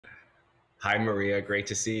Hi, Maria. Great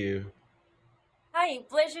to see you. Hi,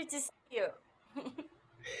 pleasure to see you.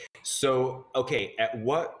 So, okay, at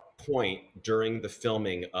what point during the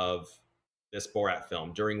filming of this Borat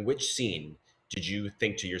film, during which scene did you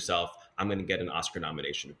think to yourself, I'm going to get an Oscar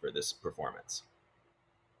nomination for this performance?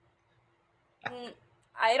 Mm,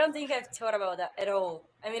 I don't think I've thought about that at all.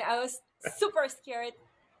 I mean, I was super scared.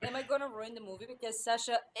 Am I gonna ruin the movie? Because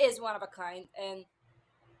Sasha is one of a kind, and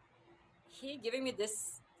he giving me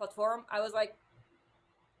this platform. I was like,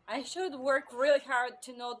 I should work really hard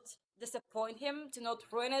to not disappoint him, to not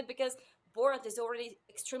ruin it, because Borat is already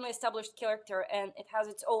extremely established character, and it has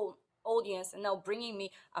its own audience. And now bringing me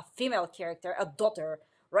a female character, a daughter,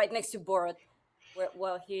 right next to Borat,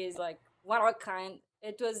 while he is like one of a kind.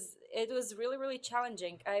 It was really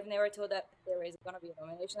challenging. I've never thought that there is gonna be a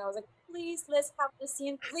nomination. I was like, please let's have the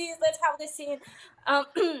scene. Please let's have the scene. Um,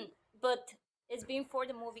 but it's been for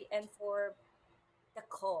the movie and for the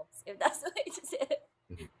cause, if that's the way to say it.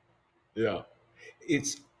 Mhm. Yeah.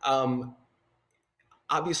 It's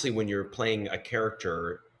obviously when you're playing a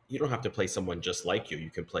character, you don't have to play someone just like you. You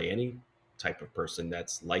can play any type of person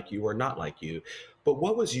that's like you or not like you. But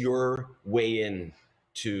what was your way in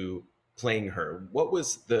to playing her? What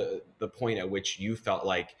was the point at which you felt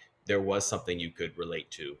like there was something you could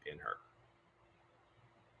relate to in her?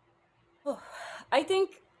 Oh, I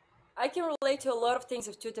think I can relate to a lot of things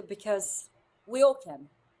of Tuta because we all can.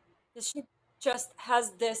 Because she just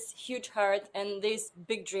has this huge heart and these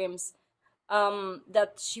big dreams,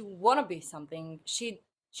 that she wanna be something.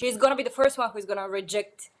 She's gonna be the first one who's gonna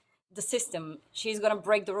reject the system. She's gonna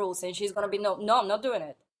break the rules and she's gonna be no, I'm not doing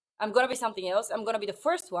it. I'm gonna be something else. I'm gonna be the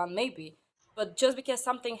first one, maybe. But just because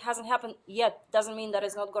something hasn't happened yet doesn't mean that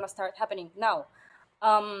it's not gonna start happening now.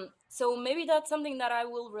 So maybe that's something that I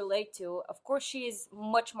will relate to. Of course, she is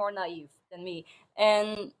much more naive than me,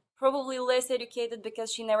 and probably less educated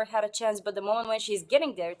because she never had a chance. But the moment when she's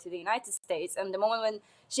getting there to the United States, and the moment when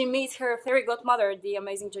she meets her fairy godmother, the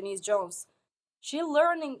amazing Janice Jones, she's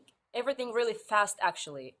learning everything really fast,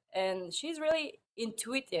 actually, and she's really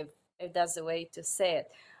intuitive, if that's the way to say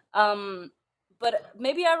it. Um, but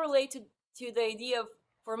maybe I relate to the idea of,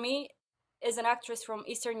 for me, as an actress from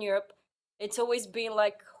Eastern Europe, it's always been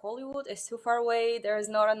like Hollywood is too far away. There is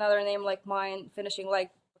not another name like mine, finishing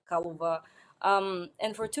like Bakalova.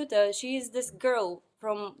 And for Tuta, she is this girl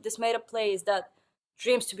from this made up place that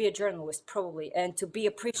dreams to be a journalist, probably, and to be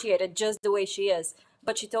appreciated just the way she is.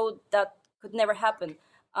 But she told that could never happen.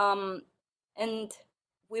 Um, and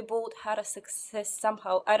we both had a success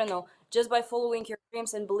somehow. I don't know, just by following your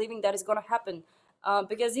dreams and believing that it's gonna happen.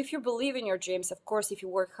 Because if you believe in your dreams, of course, if you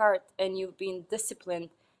work hard and you've been disciplined,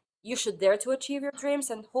 you should dare to achieve your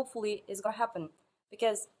dreams, and hopefully it's gonna happen.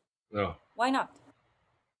 Because Oh. why not?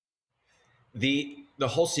 The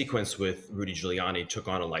whole sequence with Rudy Giuliani took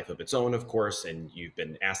on a life of its own, of course, and you've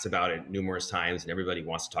been asked about it numerous times, and everybody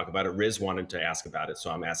wants to talk about it. Riz wanted to ask about it,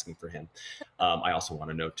 so I'm asking for him. I also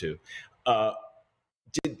want to know too. Uh,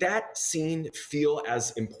 did that scene feel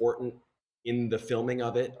as important in the filming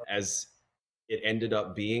of it as it ended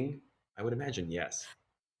up being? I would imagine yes.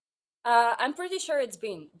 I'm pretty sure it's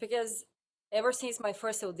been because ever since my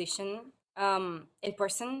first audition, in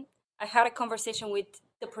person, I had a conversation with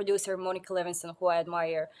the producer Monica Levinson, who I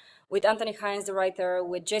admire, with Anthony Hines, the writer,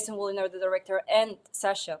 with Jason Woliner, the director, and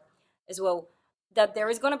Sasha as well. That there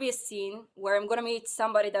is going to be a scene where I'm going to meet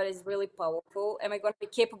somebody that is really powerful. Am I going to be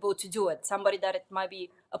capable to do it? Somebody that it might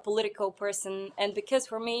be a political person. And because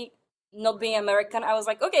for me, not being American, I was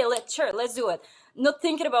like, okay, let's do it. Not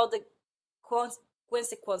thinking about the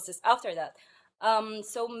consequences after that.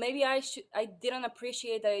 So maybe I didn't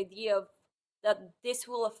appreciate the idea of that this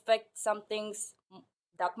will affect some things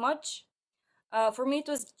that much. For me, it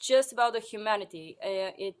was just about the humanity.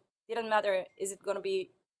 It didn't matter is it going to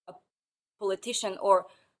be a politician or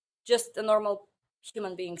just a normal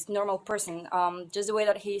human being, normal person. Just the way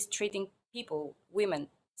that he's treating people, women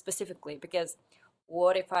specifically. Because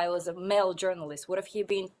what if I was a male journalist? What if he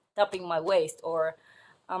been tapping my waist or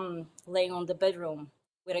laying on the bedroom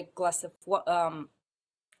with a glass of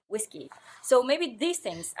whiskey? So maybe these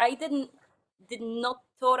things I did not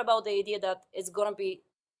thought about the idea that it's gonna be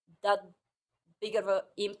that big of an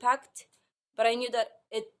impact, but I knew that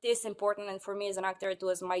it is important, and for me as an actor, it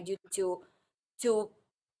was my duty to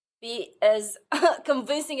be as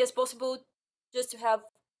convincing as possible, just to have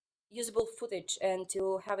usable footage and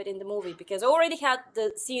to have it in the movie, because I already had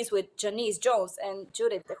the scenes with Janice Jones and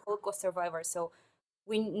Judith, the Holocaust survivor, so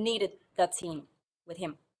we needed that scene with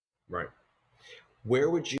him. Right.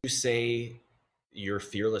 Where would you say your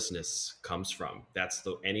fearlessness comes from? That's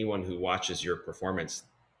the anyone who watches your performance.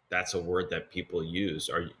 That's a word that people use.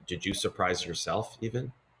 Did you surprise yourself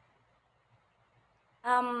even?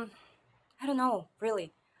 Um, I don't know,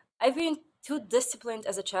 really. I've been too disciplined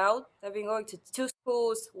as a child. I've been going to two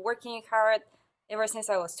schools, working hard ever since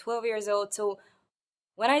I was 12 years old. So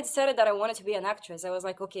when I decided that I wanted to be an actress, I was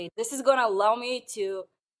like, okay, this is gonna allow me to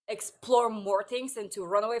explore more things and to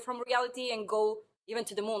run away from reality and go even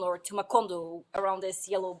to the moon or to Macondo around these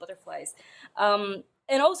yellow butterflies.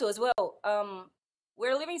 And also, as well,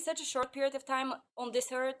 we're living such a short period of time on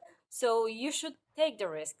this earth, so you should take the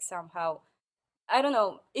risk somehow. I don't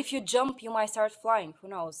know. If you jump, you might start flying. Who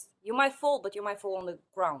knows? You might fall, but you might fall on the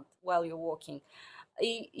ground while you're walking.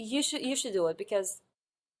 You should do it because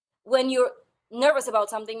when you're nervous about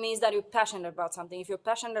something means that you're passionate about something. If you're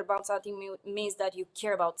passionate about something, means that you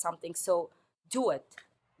care about something. So do it.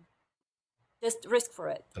 Just risk for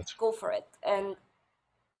it. That's Go for it, and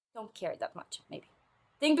don't care that much. Maybe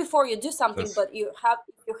think before you do something. that's But you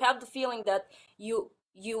have the feeling that you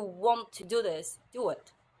want to do this. Do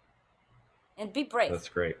it and be brave. that's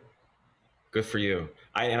great. Good for you.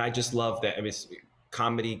 I just love that. I mean,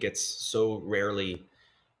 comedy gets so rarely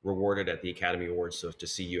rewarded at the Academy Awards. So to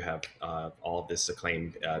see you have all of this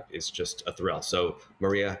acclaim is just a thrill. So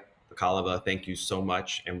Maria Bakalova, thank you so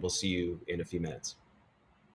much, and we'll see you in a few minutes.